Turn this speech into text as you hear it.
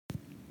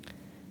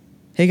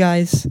Hey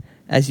guys,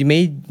 as you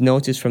may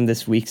notice from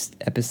this week's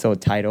episode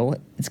title,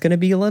 it's going to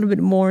be a little bit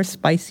more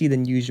spicy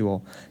than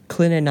usual.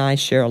 Clint and I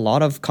share a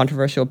lot of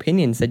controversial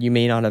opinions that you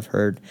may not have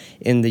heard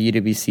in the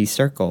UWC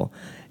circle.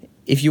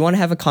 If you want to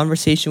have a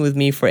conversation with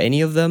me for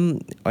any of them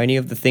or any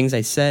of the things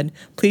I said,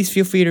 please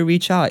feel free to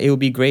reach out. It would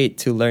be great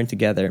to learn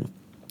together.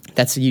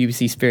 That's the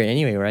UWC spirit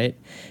anyway, right?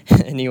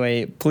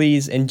 Anyway,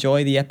 please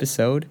enjoy the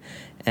episode,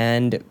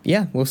 and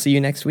yeah, we'll see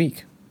you next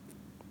week.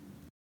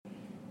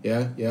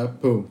 Yeah,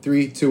 boom.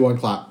 3, 2, 1,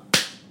 clap.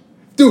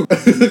 Dude!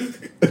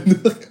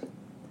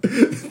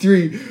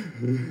 3.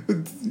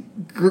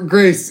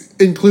 Grace,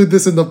 include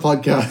this in the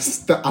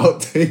podcast. The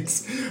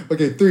outtakes.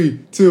 Okay, 3,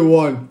 2,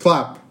 1,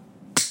 clap.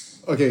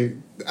 Okay,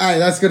 alright,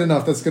 that's good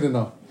enough.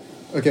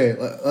 Okay,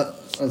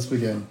 let's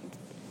begin.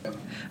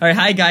 All right,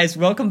 hi guys.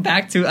 Welcome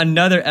back to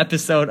another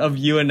episode of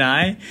You and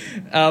I.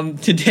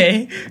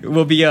 Today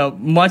will be a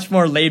much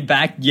more laid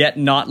back yet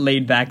not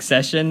laid back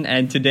session,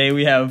 and today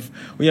we have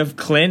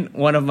Clint,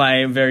 one of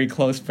my very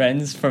close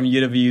friends from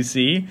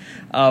UWC.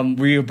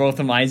 We are both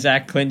from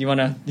Isaac. Clint, you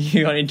wanna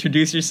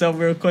introduce yourself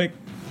real quick?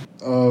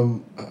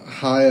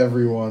 Hi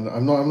everyone.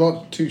 I'm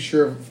not too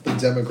sure of the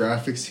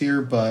demographics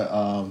here,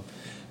 but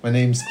my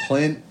name's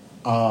Clint.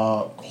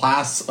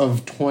 Class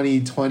of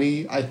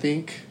 2020, I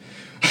think.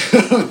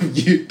 of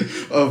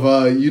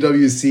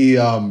UWC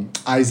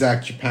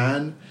Isaac,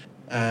 Japan,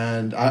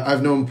 and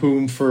I've known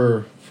Poum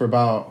for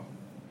about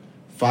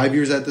 5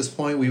 years at this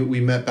point. We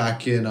met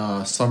back in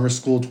summer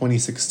school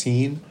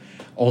 2016,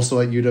 also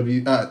at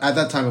UW. At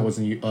that time, it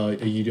wasn't a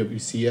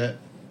UWC yet,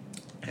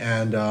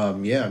 and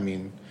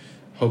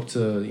hope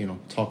to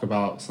talk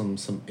about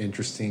some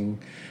interesting,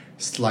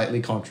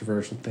 slightly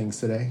controversial things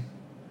today.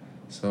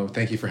 So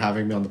thank you for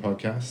having me on the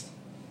podcast.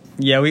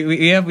 Yeah,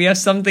 we have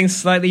something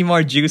slightly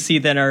more juicy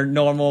than our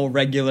normal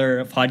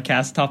regular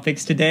podcast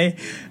topics today.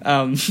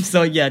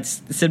 So yeah,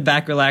 sit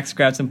back, relax,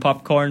 grab some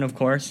popcorn, of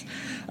course.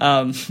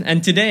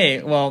 And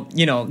today, well,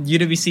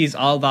 UWC is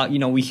all about,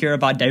 we hear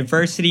about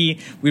diversity.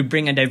 We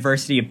bring a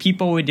diversity of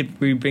people. We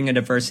bring a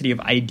diversity of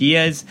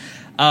ideas.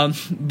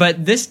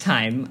 But this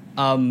time,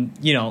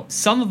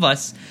 some of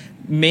us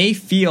may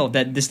feel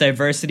that this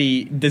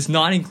diversity does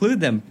not include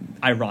them,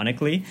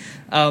 ironically.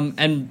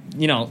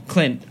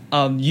 Clint,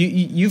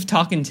 you've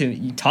talked to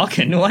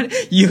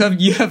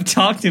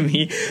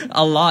me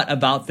a lot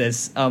about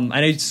this. And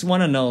I just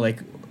want to know,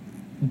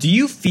 do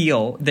you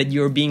feel that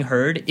you're being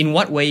heard? In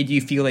what way do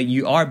you feel like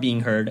you are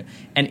being heard?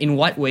 And in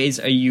what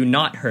ways are you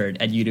not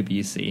heard at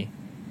UWC?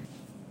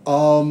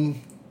 All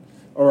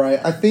right.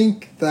 I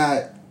think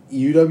that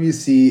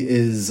UWC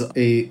is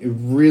a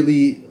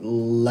really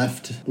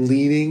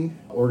left-leaning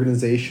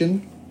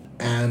organization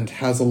and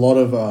has a lot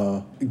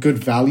of good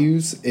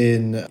values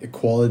in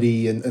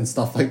equality and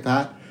stuff like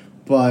that.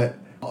 But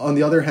on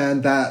the other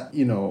hand, that,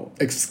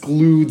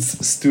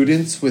 excludes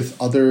students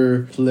with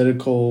other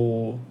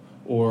political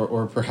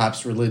or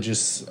perhaps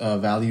religious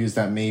values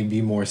that may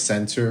be more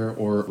center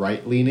or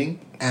right-leaning.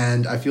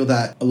 And I feel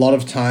that a lot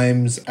of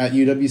times at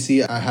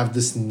UWC, I have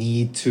this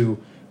need to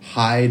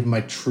hide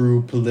my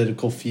true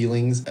political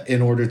feelings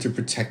in order to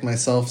protect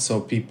myself so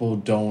people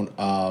don't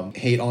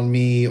hate on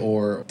me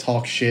or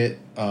talk shit,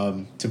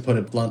 to put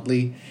it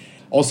bluntly.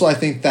 Also, I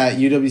think that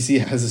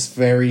UWC has this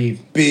very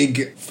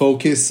big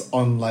focus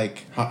on,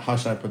 how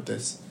should I put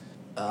this?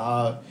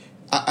 I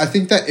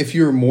think that if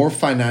you're more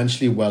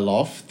financially well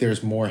off,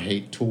 there's more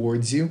hate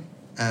towards you.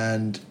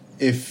 And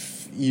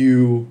if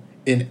you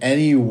in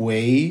any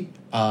way,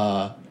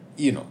 not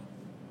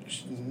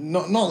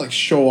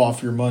show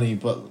off your money,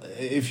 but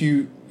if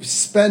you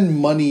spend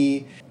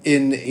money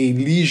in a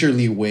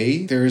leisurely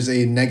way, there's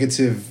a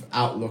negative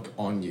outlook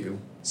on you.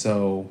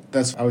 So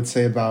that's what I would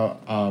say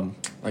about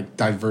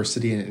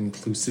diversity and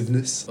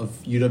inclusiveness of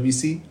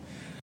UWC.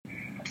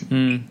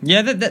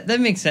 Yeah, that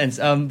makes sense.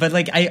 But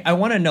I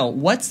want to know,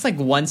 what's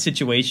one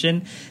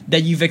situation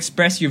that you've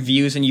expressed your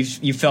views and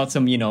you felt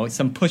some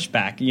some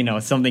pushback,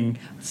 something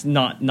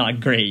not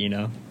great,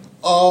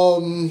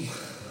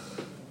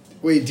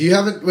 Wait, do you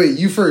have it? Wait,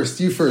 you first.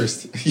 Me?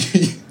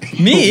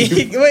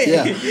 Wait.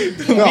 Yeah.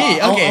 No, me?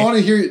 Okay. I want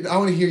to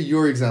hear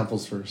your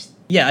examples first.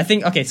 Yeah, I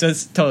think, okay, so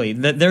it's totally,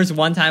 there's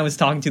one time I was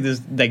talking to this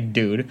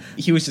dude.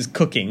 He was just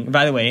cooking.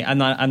 By the way, I'm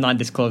not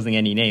disclosing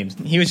any names.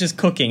 He was just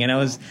cooking,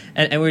 and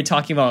we were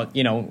talking about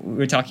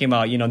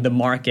the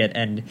market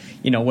and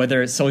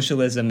whether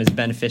socialism is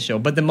beneficial.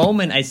 But the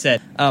moment I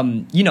said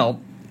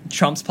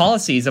Trump's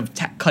policies of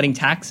cutting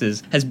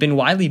taxes has been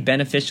widely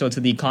beneficial to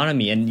the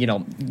economy,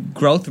 and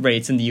growth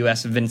rates in the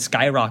U.S. have been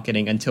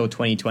skyrocketing until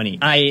 2020.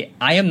 I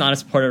am not a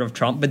supporter of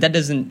Trump, but that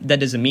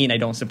doesn't mean I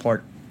don't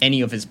support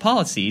any of his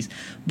policies.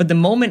 But the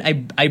moment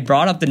I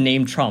brought up the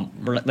name Trump,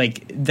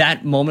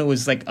 that moment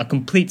was a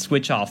complete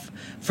switch off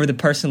for the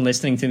person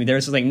listening to me. There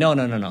was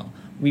no.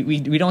 We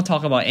don't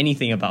talk about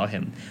anything about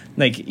him.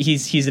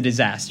 He's a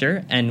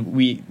disaster, and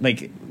we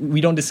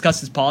don't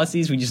discuss his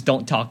policies. We just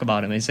don't talk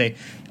about him. And say,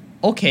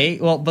 okay,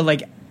 well,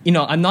 but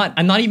I'm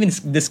not even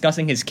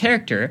discussing his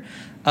character.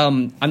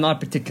 I'm not a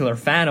particular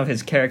fan of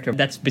his character.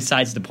 That's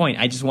besides the point.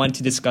 I just wanted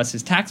to discuss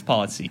his tax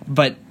policy.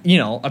 But,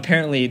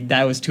 apparently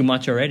that was too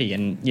much already.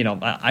 And,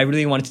 I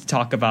really wanted to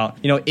talk about,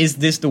 is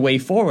this the way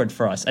forward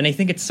for us? And I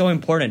think it's so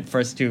important for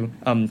us to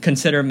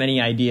consider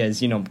many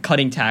ideas.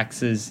 Cutting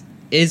taxes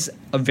is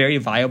a very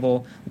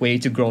viable way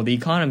to grow the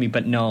economy.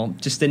 But no,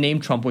 just the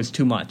name Trump was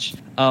too much.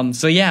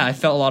 So yeah, I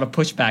felt a lot of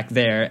pushback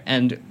there.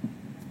 And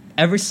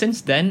ever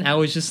since then, I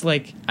was just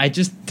like, I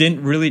just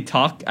didn't really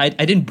talk. I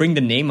didn't bring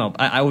the name up.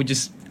 I would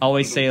just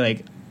always say,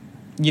 like,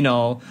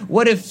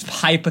 what if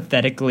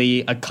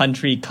hypothetically a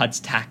country cuts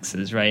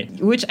taxes, right?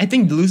 Which I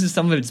think loses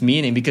some of its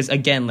meaning because,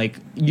 again, like,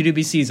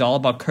 UWC is all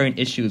about current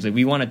issues. Like,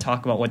 we want to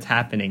talk about what's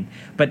happening.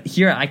 But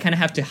here I kind of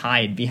have to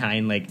hide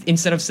behind, like,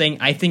 instead of saying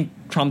I think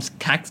Trump's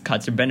tax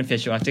cuts are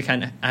beneficial, I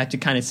have to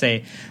kind of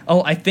say,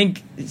 oh, I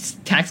think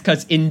tax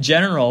cuts in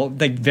general,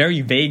 like,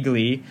 very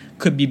vaguely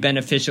could be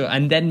beneficial,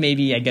 and then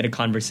maybe I get a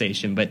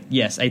conversation. But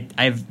yes,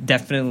 I've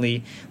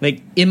definitely,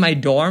 like, in my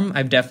dorm,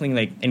 I've definitely,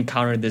 like,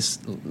 encountered this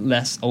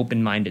less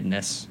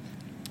open-mindedness.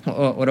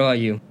 What about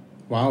you?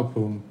 Wow,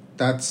 Poum.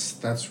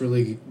 That's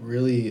really,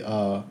 really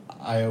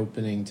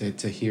eye-opening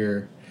to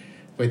hear.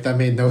 Wait, that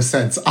made no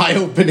sense.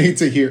 Eye-opening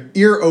to hear.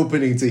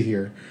 Ear-opening to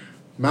hear.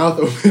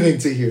 Mouth-opening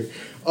to hear.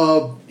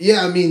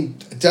 Yeah, I mean,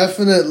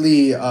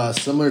 definitely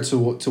similar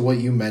to what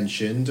you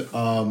mentioned.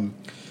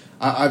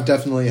 I've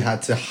definitely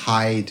had to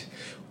hide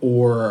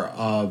or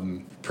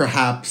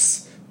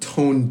perhaps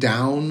tone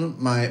down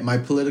my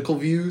political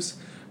views.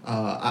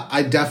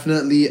 I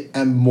definitely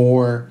am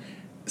more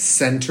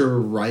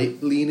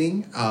center-right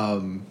leaning.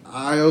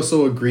 I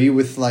also agree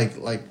with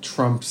like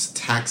Trump's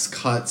tax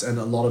cuts and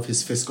a lot of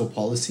his fiscal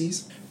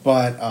policies.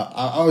 But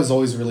I was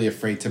always really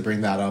afraid to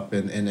bring that up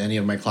in any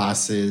of my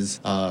classes.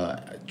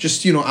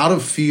 Just, out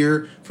of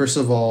fear, first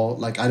of all,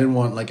 like, I didn't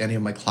want, like, any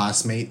of my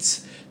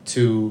classmates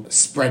to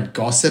spread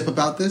gossip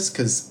about this,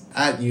 because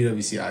at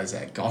UWC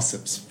Isaac,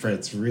 gossip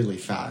spreads really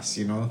fast.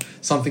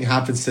 Something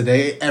happens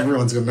today,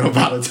 everyone's gonna know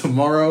about it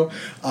tomorrow.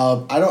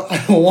 I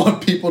don't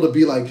want people to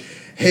be like,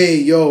 hey,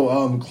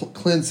 yo,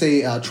 Clint's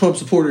a Trump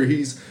supporter.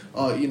 He's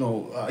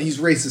he's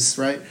racist,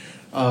 right?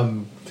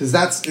 Because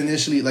that's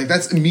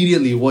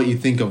immediately what you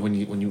think of when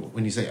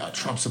you say a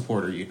Trump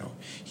supporter.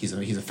 He's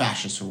a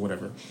fascist or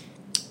whatever.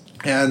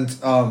 And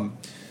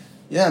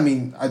yeah, I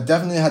mean, I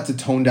definitely had to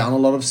tone down a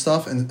lot of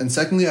stuff. And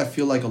secondly, I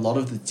feel like a lot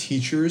of the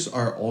teachers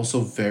are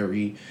also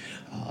very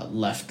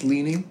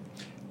left-leaning.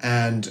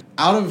 And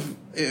I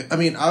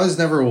was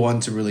never one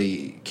to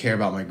really care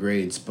about my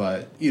grades,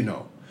 but,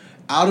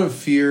 out of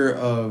fear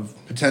of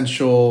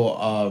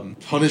potential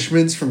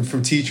punishments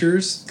from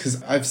teachers,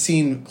 because I've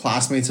seen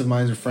classmates of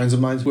mine or friends of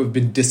mine who have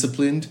been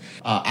disciplined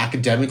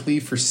academically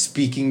for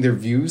speaking their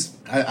views.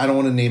 I don't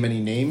want to name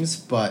any names,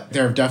 but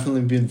there have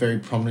definitely been very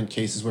prominent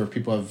cases where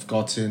people have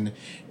gotten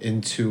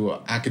into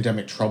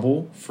academic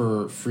trouble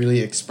for freely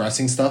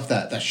expressing stuff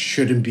that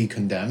shouldn't be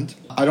condemned.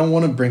 I don't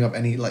want to bring up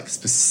any like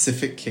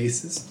specific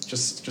cases,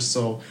 just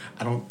so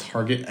I don't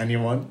target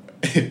anyone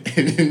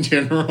in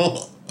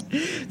general.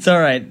 It's all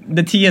right.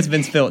 The tea has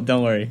been spilled.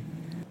 Don't worry.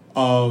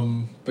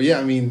 But yeah,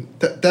 I mean,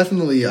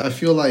 definitely, I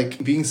feel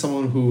like being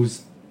someone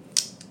who's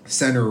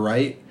center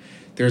right,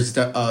 there's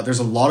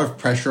a lot of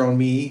pressure on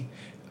me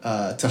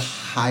to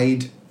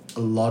hide a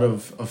lot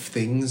of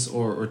things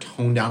or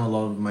tone down a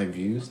lot of my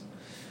views,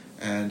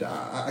 and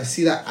I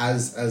see that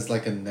as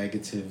like a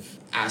negative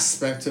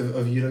aspect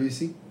of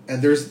UWC.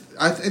 And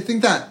I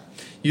think that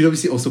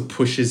UWC also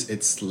pushes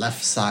its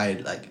left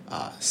side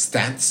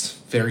stance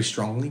very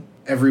strongly.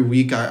 Every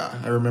week,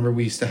 I remember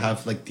we used to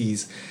have like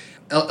these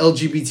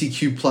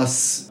LGBTQ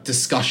plus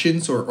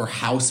discussions or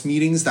house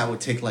meetings that would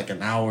take like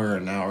an hour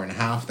and a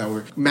half, that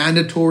were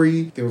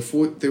mandatory. They would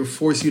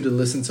force you to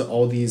listen to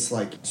all these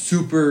like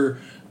super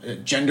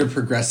gender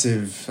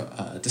progressive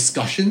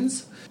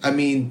discussions. I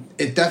mean,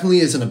 it definitely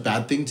isn't a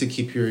bad thing to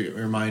keep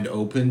your mind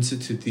open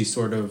to these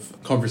sort of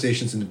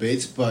conversations and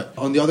debates. But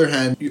on the other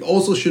hand, you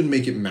also shouldn't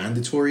make it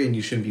mandatory and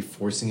you shouldn't be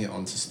forcing it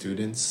onto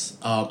students.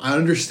 I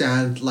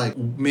understand like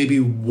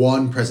maybe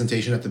one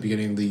presentation at the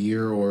beginning of the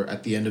year or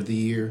at the end of the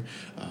year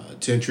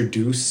to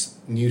introduce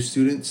new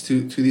students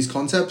to these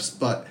concepts,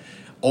 but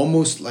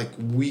almost like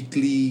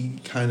weekly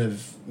kind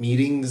of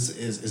meetings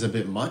is a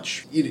bit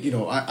much.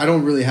 I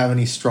don't really have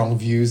any strong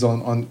views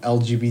on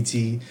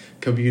LGBT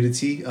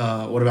community.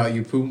 What about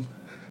you, Poum?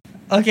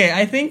 Okay,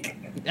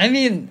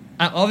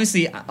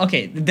 obviously,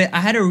 I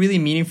had a really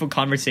meaningful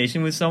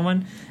conversation with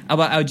someone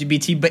about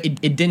LGBT, but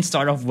it didn't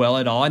start off well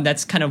at all, and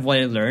that's kind of what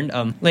I learned.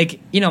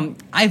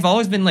 I've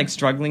always been like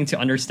struggling to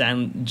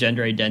understand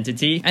gender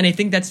identity, and I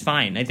think that's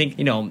fine. I think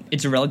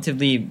it's a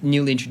relatively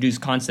newly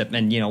introduced concept,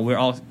 and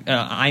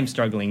I'm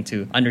struggling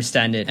to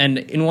understand it. And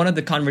in one of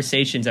the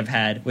conversations I've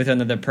had with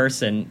another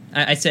person,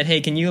 I said, "Hey,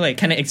 can you like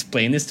kind of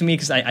explain this to me,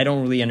 because I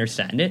don't really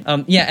understand it?"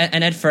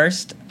 And at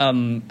first,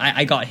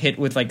 I got hit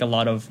with like a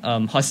lot of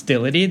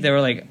hostility. They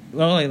were like,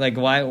 "Well, like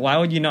why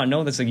would you not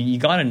know this? Like you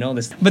gotta know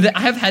this." But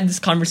I have had this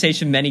conversation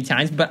many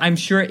times, but I'm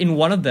sure in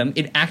one of them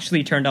it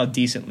actually turned out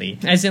decently.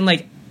 As in,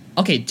 like,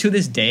 okay, to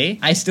this day,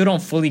 I still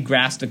don't fully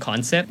grasp the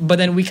concept. But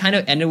then we kind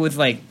of ended with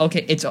like,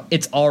 okay,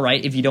 it's all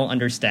right if you don't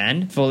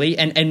understand fully,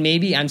 and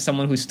maybe I'm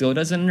someone who still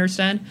doesn't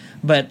understand,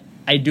 but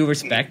I do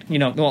respect,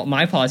 well,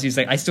 my policy is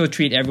like I still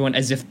treat everyone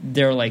as if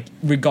they're like,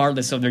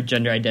 regardless of their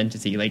gender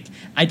identity. Like,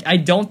 I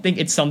don't think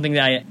it's something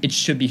that it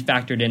should be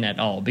factored in at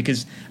all,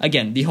 because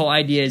again, the whole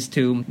idea is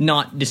to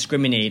not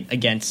discriminate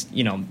against,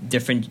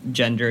 different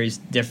genders,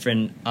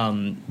 different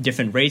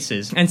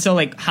races. And so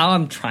like how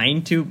I'm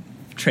trying to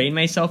train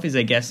myself is,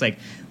 I guess, like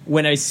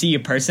when I see a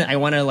person, I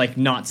want to like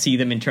not see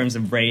them in terms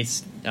of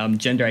race,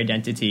 gender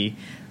identity.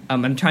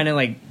 I'm trying to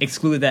like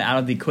exclude that out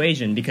of the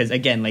equation, because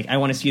again, like I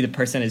want to see the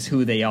person as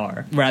who they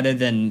are rather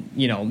than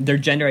their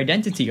gender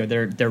identity or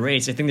their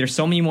race. I think there's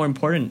so many more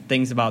important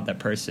things about that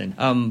person.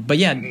 But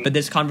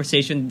this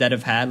conversation that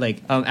I've had,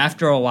 like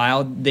after a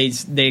while, they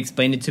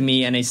explained it to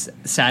me, and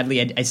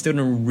sadly I still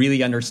don't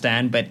really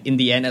understand. But in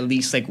the end, at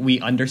least like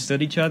we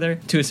understood each other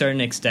to a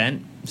certain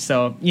extent.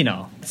 So,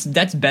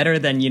 that's better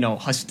than,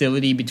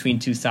 hostility between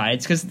two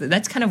sides, because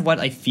that's kind of what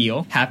I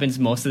feel happens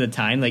most of the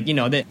time. Like,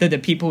 the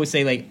people who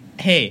say, like,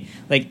 hey,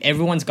 like,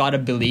 everyone's got to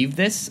believe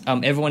this.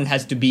 Everyone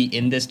has to be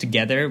in this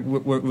together.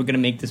 We're going to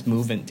make this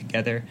movement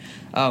together.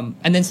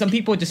 And then some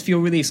people just feel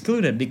really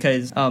excluded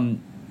because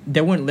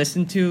they weren't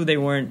listened to.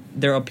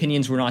 Their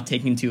opinions were not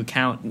taken into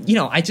account.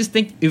 I just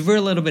think if we're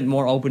a little bit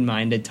more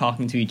open-minded,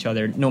 talking to each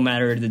other, no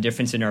matter the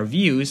difference in our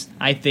views,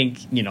 I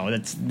think,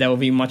 that will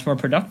be much more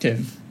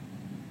productive.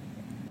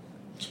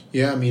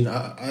 Yeah, I mean,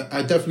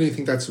 I definitely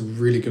think that's a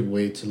really good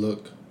way to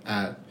look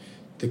at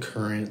the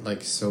current,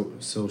 like,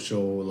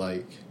 social,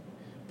 like,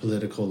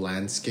 political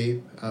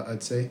landscape,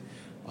 I'd say.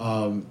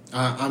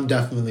 I'm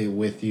definitely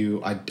with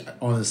you.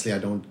 Honestly, I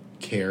don't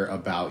care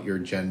about your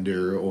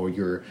gender or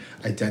your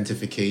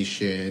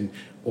identification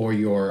or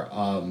your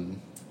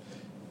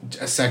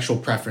sexual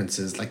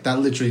preferences. Like, that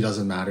literally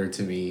doesn't matter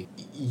to me.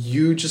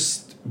 You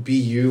just be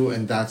you,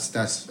 and that's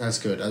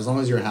good. As long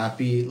as you're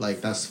happy,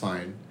 like, that's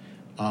fine.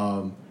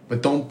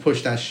 But don't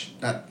push that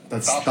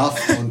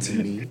stuff onto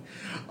me.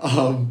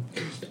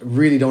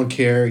 Really don't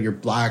care. You're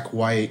black,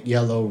 white,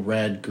 yellow,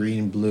 red,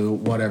 green, blue,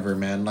 whatever,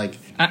 man. Like,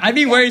 I'd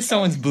be worried if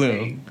someone's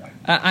blue.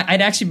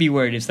 I'd actually be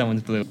worried if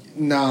someone's blue.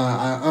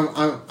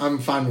 Nah, I'm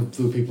fine with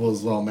blue people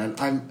as well,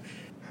 man.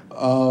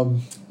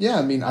 Yeah.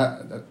 I mean,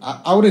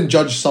 I wouldn't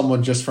judge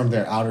someone just from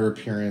their outer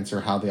appearance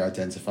or how they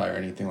identify or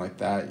anything like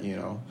that.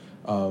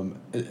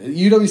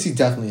 UWC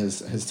definitely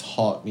has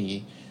taught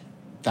me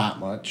that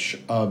much.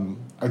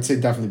 I'd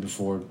say definitely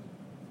before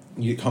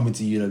you come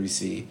into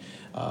UWC,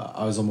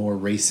 I was a more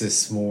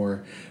racist,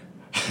 more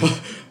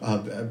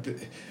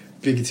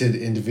bigoted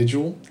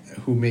individual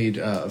who made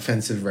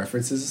offensive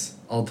references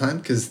all the time,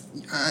 because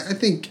I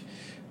think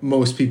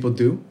most people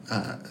do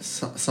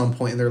some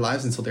point in their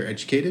lives until they're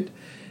educated.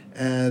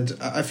 And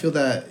I feel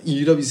that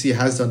UWC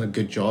has done a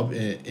good job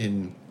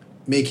in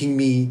making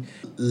me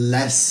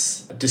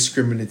less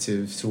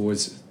discriminative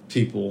towards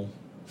people,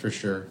 for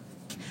sure.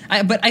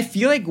 But I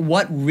feel like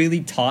what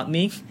really taught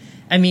me,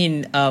 I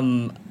mean,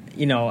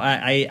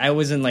 I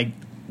wasn't like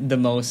the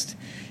most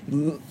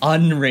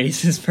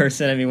unracist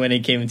person, I mean, when it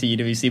came into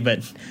UWC,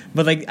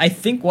 but like, I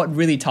think what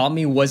really taught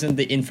me wasn't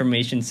the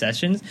information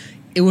sessions.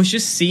 It was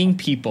just seeing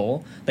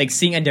people, like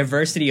seeing a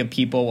diversity of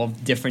people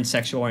of different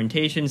sexual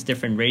orientations,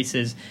 different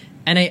races.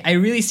 And I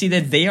really see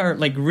that they are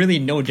like really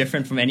no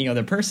different from any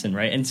other person,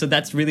 right? And so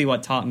that's really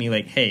what taught me,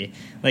 like, hey,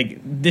 like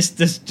this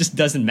just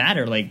doesn't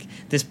matter. Like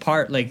this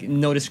part, like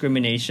no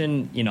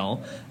discrimination,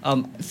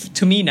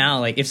 to me now,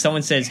 like if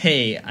someone says,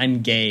 hey,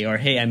 I'm gay, or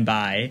hey, I'm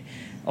bi,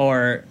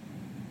 or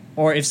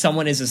if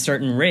someone is a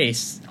certain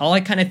race, all I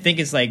kind of think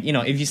is like,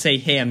 if you say,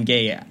 hey, I'm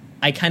gay,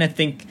 I kind of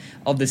think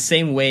of the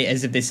same way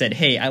as if they said,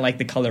 hey, I like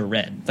the color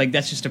red. Like,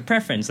 that's just a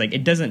preference. Like,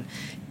 it doesn't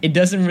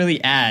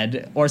really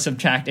add or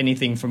subtract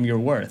anything from your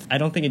worth. I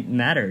don't think it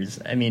matters.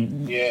 I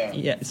mean,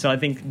 yeah. So I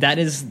think that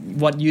is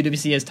what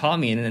UWC has taught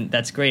me, and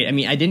that's great. I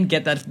mean, I didn't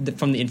get that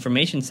from the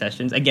information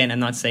sessions. Again, I'm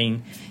not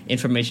saying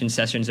information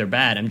sessions are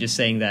bad. I'm just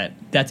saying that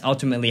that's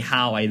ultimately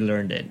how I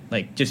learned it.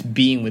 Like, just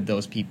being with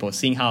those people,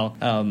 seeing how,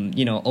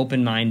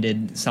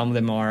 open-minded some of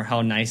them are,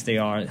 how nice they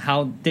are,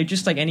 how they're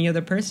just like any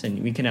other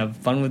person. We can have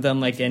fun with them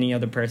like any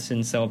other person.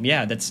 So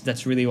yeah,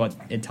 that's really what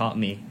it taught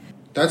me.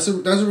 That's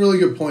a really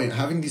good point.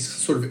 Having these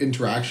sort of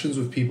interactions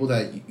with people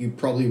that you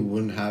probably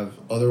wouldn't have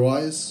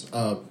otherwise.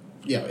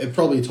 It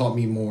probably taught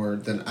me more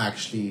than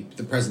actually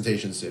the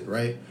presentations did.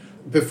 Right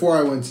before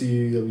I went to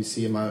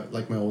UWC in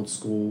my old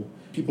school,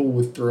 people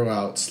would throw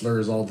out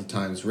slurs all the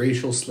times,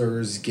 racial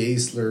slurs, gay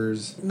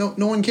slurs. No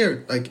one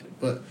cared.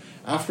 But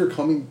after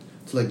coming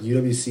to like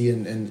UWC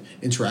and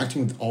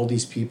interacting with all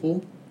these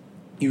people,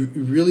 you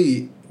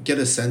really get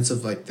a sense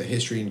of like the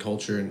history and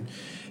culture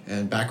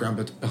and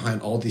background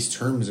behind all these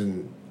terms,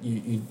 and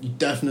you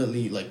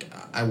definitely, like,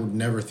 I would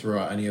never throw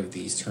out any of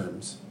these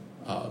terms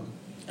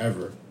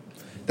ever.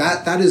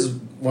 That is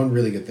one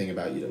really good thing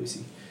about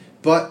UWC.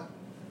 But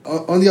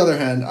on the other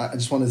hand, I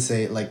just wanted to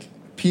say, like,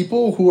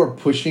 people who are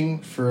pushing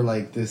for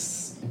like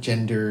this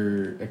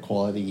gender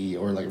equality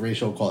or like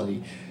racial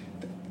equality,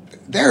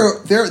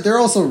 they're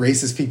also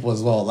racist people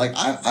as well. Like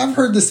I've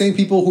heard the same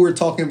people who are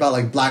talking about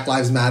like Black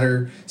Lives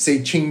Matter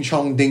say ching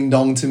chong ding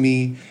dong to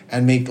me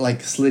and make like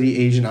slitty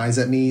Asian eyes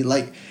at me.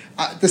 Like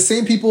the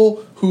same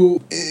people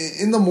who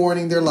in the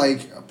morning they're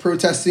like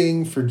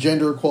protesting for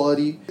gender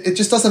equality. It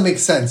just doesn't make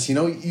sense, you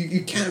know.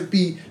 You can't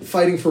be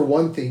fighting for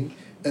one thing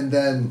and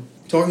then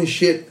talking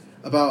shit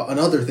about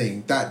another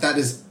thing that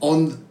is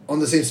on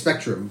the same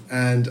spectrum.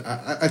 And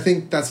I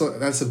think that's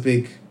a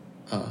big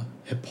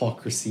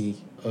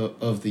hypocrisy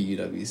of the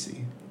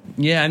UWC.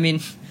 Yeah, I mean,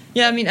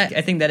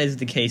 I think that is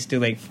the case too.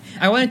 Like,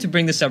 I wanted to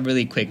bring this up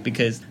really quick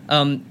because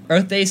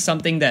Earth Day is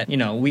something that, you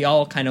know, we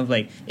all kind of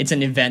like, it's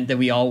an event that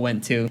we all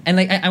went to. And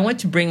like, I want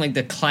to bring like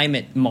the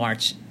climate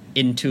march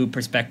into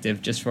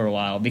perspective just for a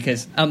while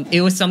because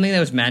it was something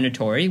that was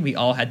mandatory. We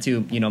all had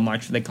to, you know,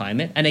 march for the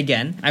climate. And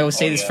again, I will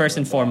say this first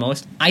and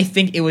foremost. I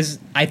think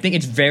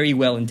it's very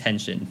well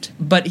intentioned.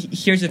 But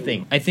here's the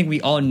thing. I think we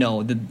all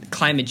know that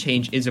climate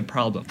change is a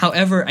problem.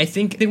 However, I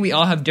think we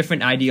all have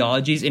different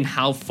ideologies in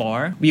how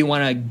far we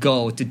want to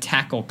go to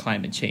tackle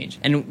climate change.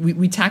 And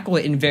we tackle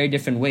it in very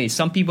different ways.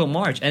 Some people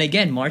march. And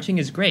again, marching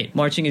is great.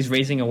 Marching is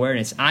raising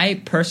awareness.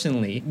 I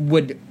personally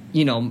would,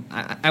 you know,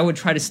 I would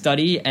try to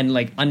study and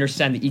like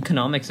understand the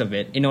economics of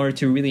it in order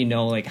to really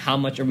know like how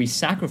much are we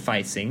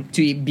sacrificing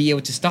to be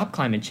able to stop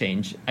climate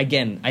change.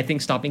 Again, I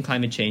think stopping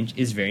climate change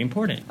is very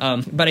important.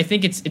 But I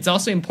think it's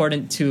also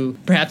important to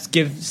perhaps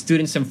give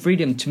students some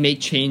freedom to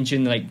make change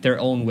in like their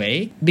own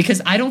way,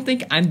 because I don't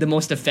think I'm the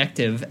most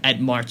effective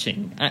at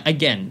marching.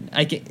 Marching.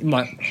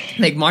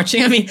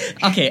 I mean,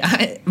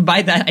 okay,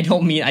 by that I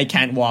don't mean I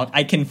can't walk.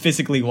 I can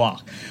physically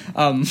walk.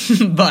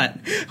 But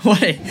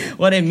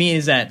what I mean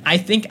is that I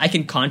think I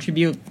can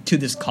contribute to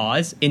this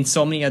cause in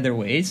so many other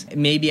ways.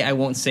 Maybe I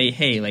won't say,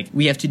 hey, like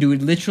we have to do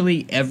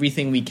literally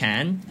everything we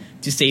can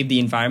to save the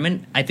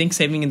environment. I think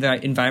saving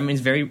the environment is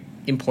very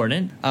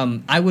important.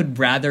 I would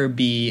rather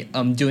be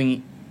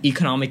doing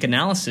economic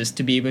analysis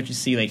to be able to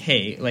see like,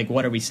 hey, like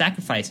what are we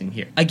sacrificing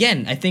here?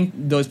 Again, I think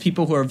those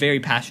people who are very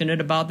passionate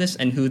about this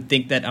and who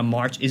think that a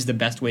march is the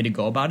best way to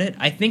go about it,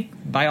 I think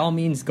by all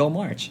means go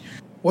march.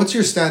 What's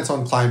your stance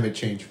on climate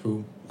change,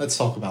 Poum? Let's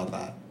talk about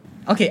that.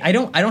 Okay, I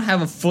don't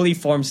have a fully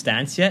formed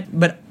stance yet,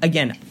 but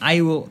again,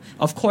 I will,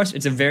 of course,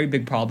 it's a very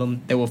big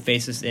problem that will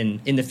face us in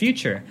the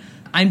future.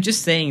 I'm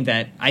just saying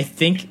that I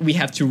think we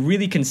have to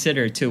really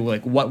consider to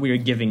like what we are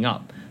giving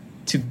up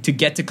to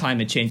get to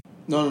climate change.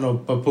 No,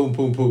 but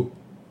Poum.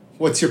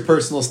 What's your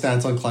personal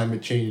stance on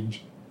climate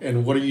change,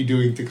 and what are you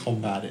doing to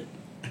combat it?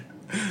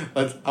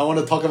 I want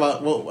to talk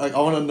about. I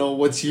want to know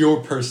what's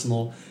your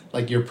personal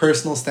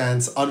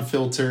stance,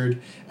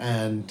 unfiltered,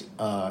 and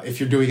if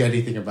you're doing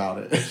anything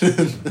about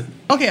it.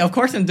 Okay, of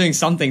course I'm doing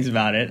some things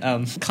about it.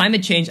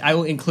 Climate change, I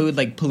will include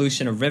like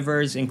pollution of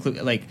rivers,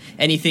 include like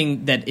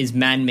anything that is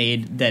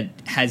man-made that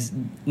has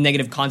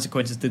negative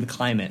consequences to the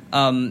climate.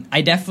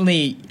 I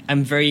definitely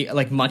am very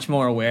like much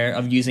more aware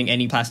of using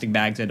any plastic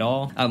bags at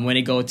all. When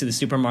I go to the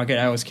supermarket,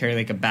 I always carry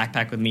like a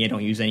backpack with me. I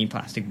don't use any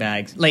plastic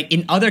bags. Like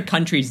in other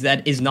countries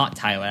that is not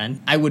Thailand,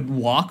 I would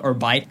walk or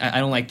bike. I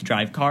don't like to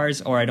drive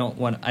cars, or I don't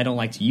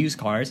like to use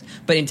cars.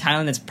 But in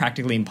Thailand, it's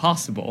practically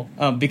impossible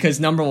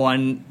because number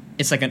one,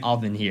 it's like an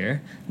oven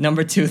here.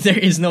 Number two, there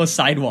is no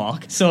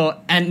sidewalk. So,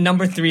 and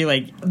number three,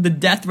 like the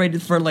death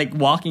rate for like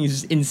walking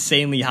is just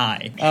insanely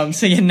high.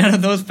 So yeah, none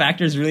of those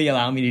factors really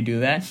allow me to do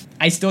that.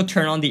 I still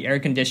turn on the air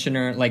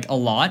conditioner like a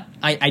lot.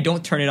 I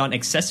don't turn it on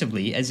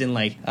excessively, as in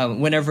like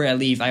whenever I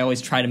leave, I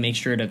always try to make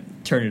sure to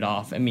turn it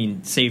off. I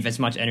mean, save as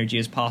much energy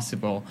as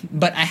possible.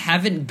 But I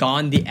haven't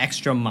gone the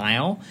extra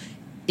mile.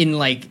 In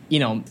like, you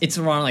know, it's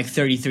around like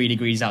 33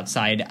 degrees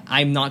outside.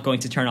 I'm not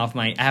going to turn off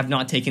I have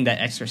not taken that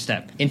extra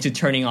step into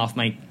turning off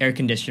my air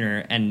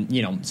conditioner and,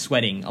 you know,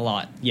 sweating a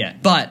lot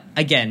yet. But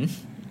again,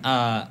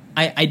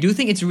 I do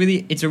think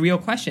it's a real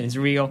question. It's a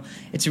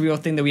real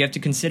thing that we have to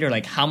consider.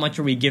 Like, how much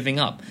are we giving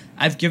up?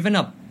 I've given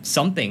up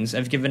some things.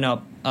 I've given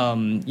up,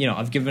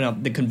 I've given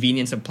up the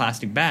convenience of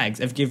plastic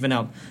bags. I've given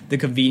up the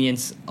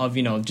convenience of,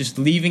 you know, just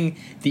leaving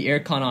the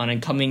aircon on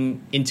and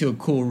coming into a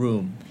cool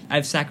room.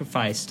 I've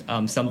sacrificed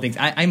some things.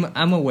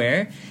 I'm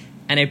aware,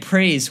 and I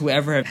praise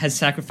whoever has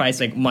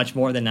sacrificed like much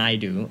more than I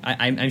do.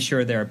 I'm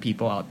sure there are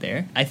people out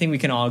there. I think we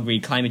can all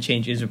agree climate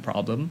change is a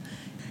problem.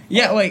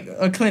 Yeah, like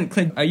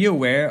Clint, are you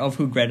aware of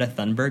who Greta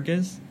Thunberg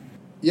is?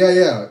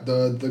 Yeah,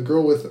 the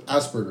girl with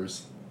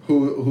Asperger's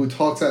who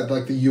talks at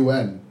like the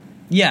UN.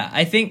 Yeah,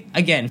 I think,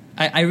 again,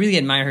 I really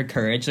admire her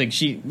courage. Like,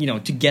 she, you know,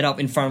 to get up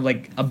in front of,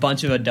 like, a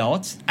bunch of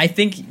adults. I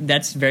think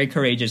that's very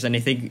courageous, and I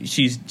think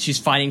she's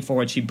fighting for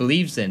what she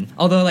believes in.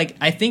 Although, like,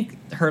 I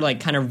think her, like,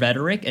 kind of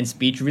rhetoric and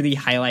speech really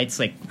highlights,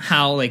 like,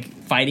 how, like,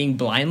 fighting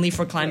blindly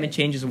for climate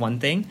change is one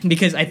thing.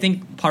 Because I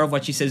think part of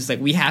what she says is,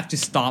 like, we have to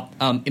stop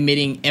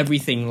emitting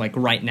everything, like,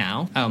 right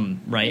now,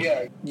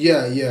 right?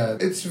 Yeah.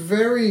 It's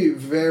very,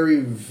 very,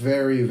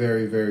 very,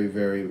 very, very,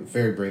 very,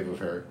 very brave of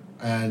her,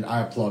 and I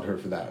applaud her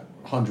for that.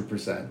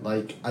 100%.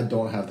 Like, I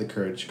don't have the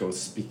courage to go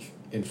speak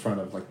in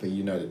front of like the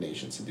United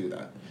Nations to do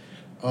that.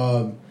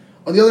 On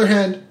the other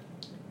hand,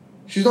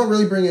 she's not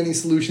really bringing any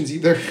solutions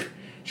either.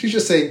 She's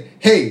just saying,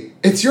 hey,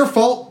 it's your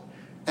fault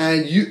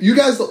And you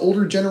guys, the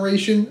older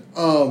generation,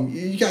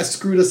 you guys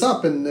screwed us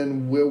up,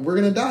 and we're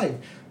going to die.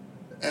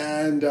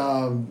 And,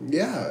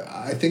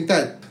 I think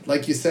that,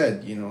 like you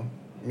said,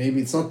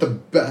 maybe it's not the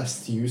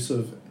best use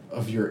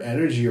of your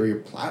energy or your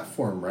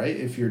platform, right?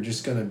 If you're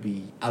just going to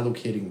be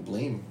allocating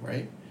blame,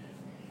 right?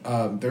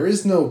 There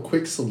is no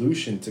quick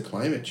solution to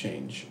climate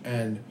change.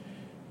 And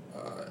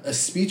a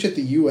speech at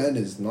the UN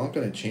is not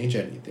going to change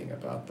anything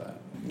about that.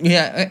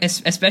 Yeah,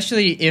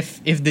 especially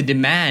if the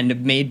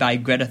demand made by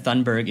Greta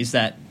Thunberg is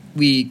that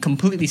we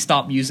completely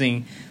stop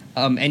using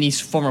any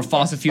form of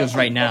fossil fuels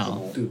right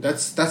now. Dude,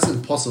 that's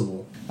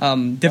impossible.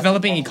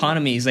 Developing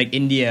economies like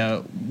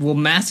India will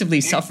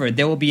massively suffer.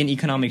 There will be an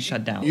economic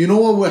shutdown. You know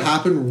what would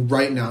happen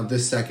right now,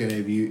 this second,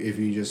 if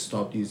you just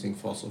stopped using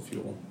fossil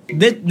fuel?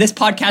 This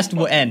podcast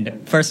will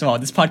end. First of all,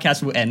 this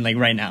podcast will end like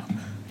right now.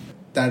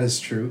 That is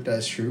true.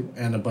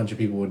 And a bunch of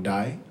people would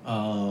die.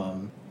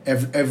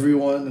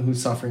 Everyone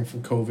who's suffering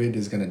from COVID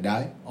is going to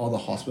die. All the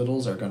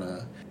hospitals are going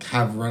to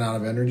have run out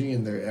of energy,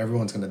 and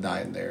everyone's going to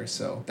die in there.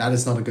 So that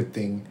is not a good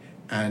thing.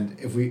 And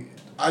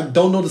I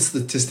don't know the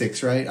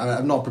statistics, right?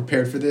 I'm not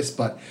prepared for this,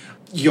 but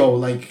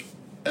like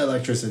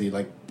electricity,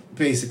 like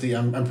basically,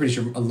 I'm pretty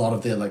sure a lot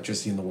of the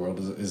electricity in the world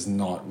is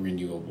not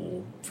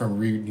renewable from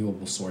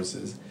renewable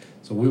sources.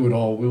 So we would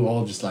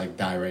all just like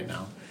die right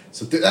now.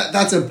 So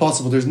that's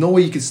impossible. There's no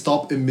way you can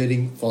stop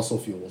emitting fossil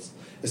fuels,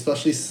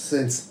 especially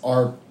since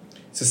our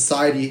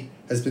society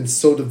has been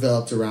so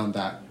developed around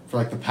that for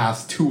like the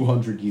past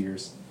 200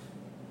 years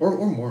or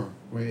more.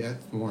 Wait,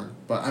 more.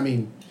 But I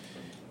mean,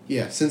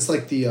 yeah, since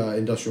like the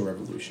Industrial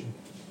Revolution.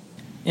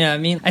 Yeah, I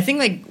mean, I think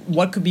like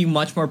what could be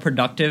much more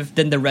productive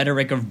than the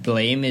rhetoric of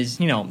blame is,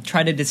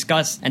 try to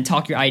discuss and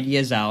talk your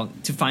ideas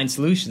out to find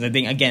solutions. I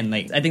think, again,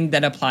 I think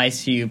that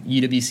applies to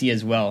UWC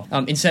as well.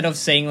 Instead of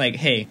saying like,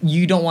 hey,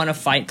 you don't want to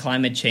fight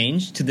climate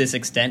change to this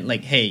extent,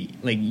 like, hey,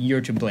 like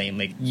you're to blame.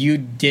 Like you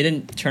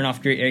didn't turn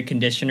off your air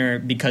conditioner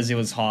because it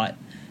was hot.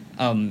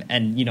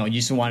 And, you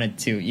just wanted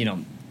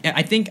to,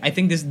 I think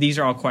these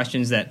are all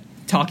questions that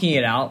talking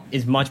it out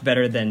is much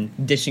better than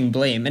dishing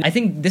blame. And I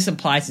think this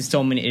applies to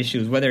so many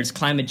issues, whether it's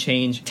climate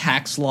change,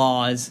 tax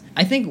laws.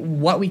 I think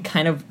what we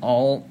kind of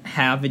all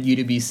have at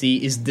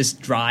UWC is this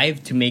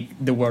drive to make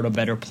the world a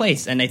better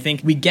place. And I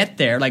think we get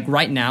there, like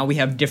right now, we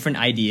have different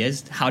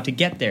ideas how to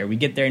get there. We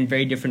get there in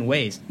very different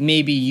ways.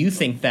 Maybe you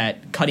think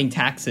that cutting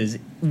taxes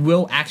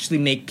will actually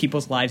make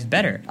people's lives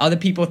better. Other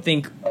people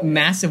think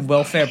massive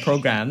welfare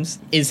programs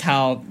is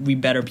how we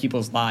better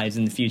people's lives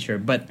in the future.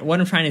 But what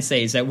I'm trying to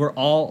say is that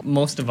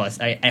most of us,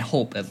 I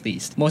hope at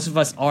least, most of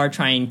us are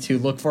trying to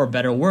look for a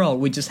better world.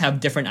 We just have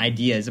different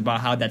ideas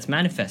about how that's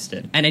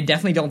manifested. And I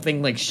definitely don't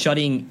think like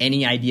shutting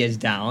any ideas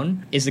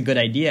down is a good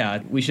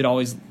idea. We should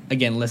always,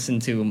 again, listen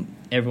to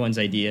everyone's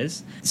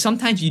ideas.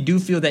 Sometimes you do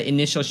feel that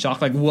initial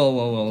shock, like, whoa,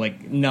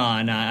 like,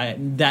 nah,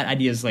 that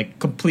idea is like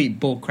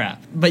complete bullcrap.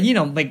 But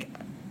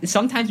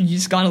sometimes you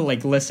just gotta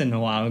like listen a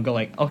while and go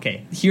like,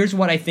 okay, here's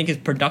what I think is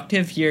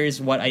productive,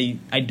 here's what I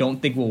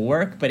don't think will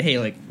work, but hey,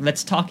 like,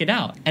 let's talk it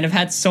out. And I've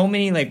had so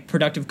many like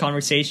productive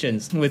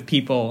conversations with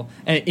people,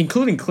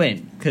 including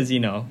Clint, because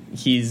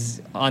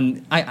he's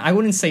on, I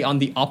wouldn't say on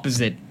the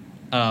opposite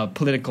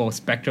political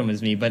spectrum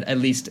as me, but at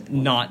least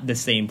not the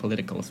same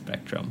political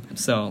spectrum.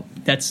 So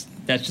that's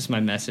just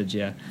my message.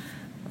 Yeah,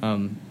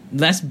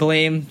 less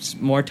blame,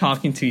 more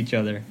talking to each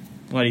other.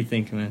 What do you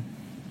think, man?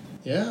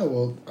 Yeah,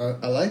 well,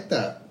 I like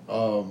that.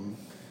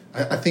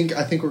 I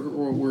think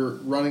we're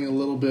running a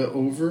little bit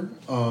over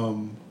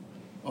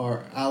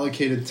our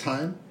allocated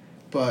time,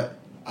 but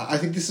I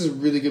think this is a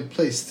really good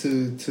place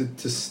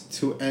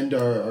to end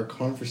our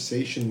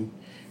conversation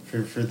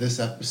for this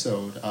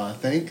episode.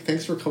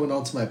 Thanks for coming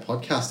on to my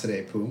podcast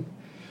today, Poum.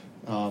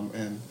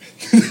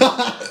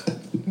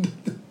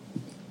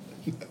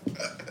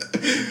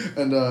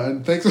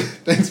 And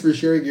thanks for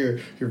sharing your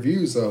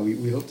views.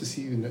 We hope to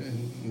see you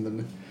in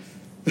the.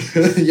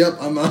 Yep,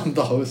 I'm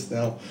the host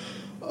now.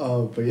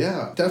 But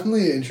yeah,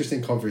 definitely an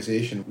interesting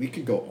conversation. We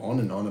could go on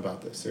and on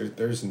about this.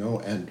 There's no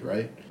end,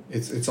 right?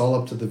 It's all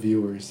up to the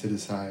viewers to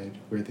decide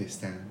where they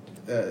stand.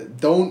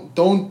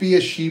 Don't be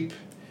a sheep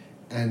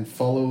and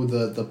follow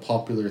the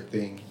popular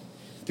thing.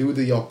 Do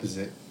the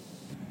opposite.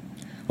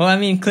 Well, I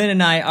mean, Clint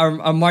and I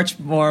are much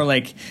more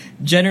like,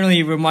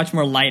 generally we're much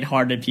more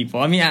lighthearted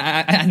people. I mean,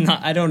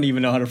 I don't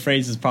even know how to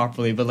phrase this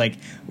properly, but like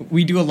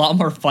we do a lot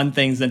more fun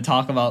things than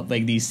talk about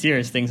like these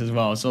serious things as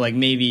well. So like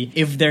maybe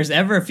if there's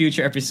ever a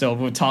future episode,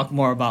 we'll talk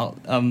more about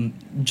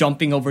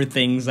jumping over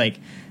things, like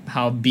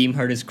how Beam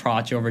hurt his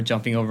crotch over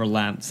jumping over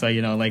lamps. So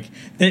like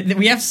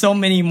we have so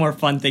many more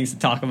fun things to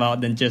talk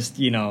about than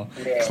just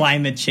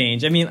climate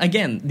change. I mean,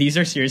 again, these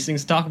are serious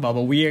things to talk about,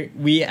 but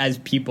we as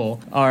people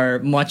are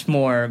much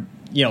more.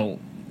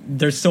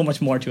 There's so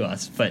much more to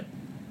us. But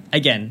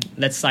again,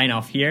 let's sign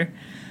off here.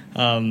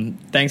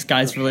 Thanks,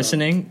 guys, for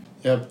listening.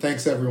 Yep,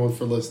 thanks, everyone,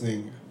 for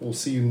listening. We'll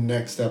see you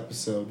next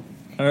episode.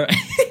 All right.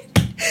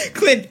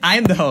 Clint,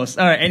 I'm the host.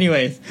 All right,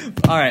 anyways.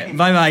 All right,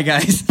 bye-bye,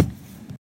 guys.